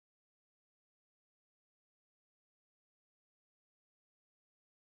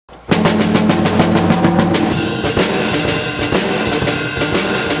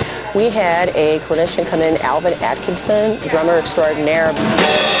We had a clinician come in, Alvin Atkinson, drummer extraordinaire.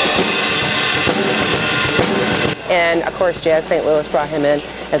 And of course, Jazz St. Louis brought him in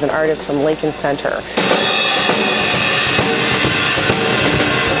as an artist from Lincoln Center.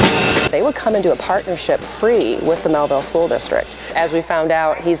 They would come into a partnership free with the Melville School District. As we found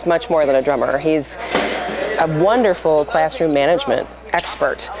out, he's much more than a drummer. He's a wonderful classroom management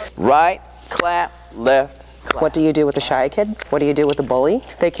expert. Right, clap, left, clap. What do you do with a shy kid? What do you do with a bully?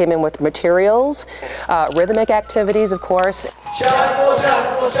 They came in with materials, rhythmic activities, of course. Shuffle,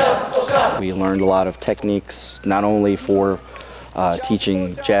 shuffle, shuffle, shuffle. We learned a lot of techniques, not only for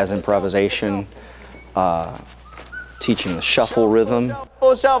teaching jazz improvisation, teaching the shuffle rhythm.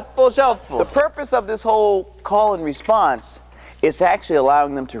 Shuffle, shuffle, shuffle. The purpose of this whole call and response is actually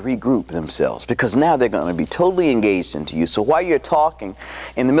allowing them to regroup themselves, because now they're going to be totally engaged into you. So while you're talking,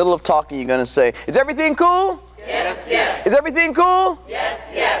 in the middle of talking, you're going to say, "Is everything cool? Yes, yes. Is everything cool? Yes,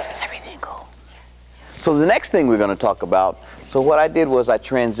 yes. Is everything cool?" So the next thing we're going to talk about, so what I did was I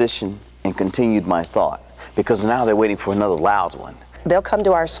transitioned and continued my thought, because now they're waiting for another loud one. They'll come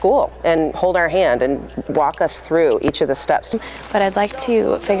to our school and hold our hand and walk us through each of the steps. But I'd like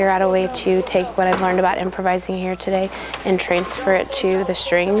to figure out a way to take what I've learned about improvising here today and transfer it to the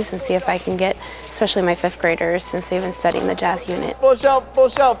strings and see if I can get, especially my 5th graders, since they've been studying the jazz unit. Shuffle,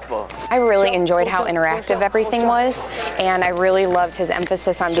 shuffle. I really enjoyed how interactive everything was, and I really loved his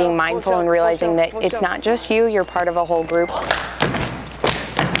emphasis on being mindful and realizing that it's not just you, you're part of a whole group.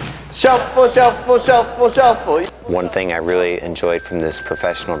 Shuffle, shuffle, shuffle, shuffle. One thing I really enjoyed from this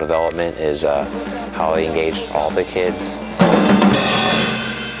professional development is how he engaged all the kids.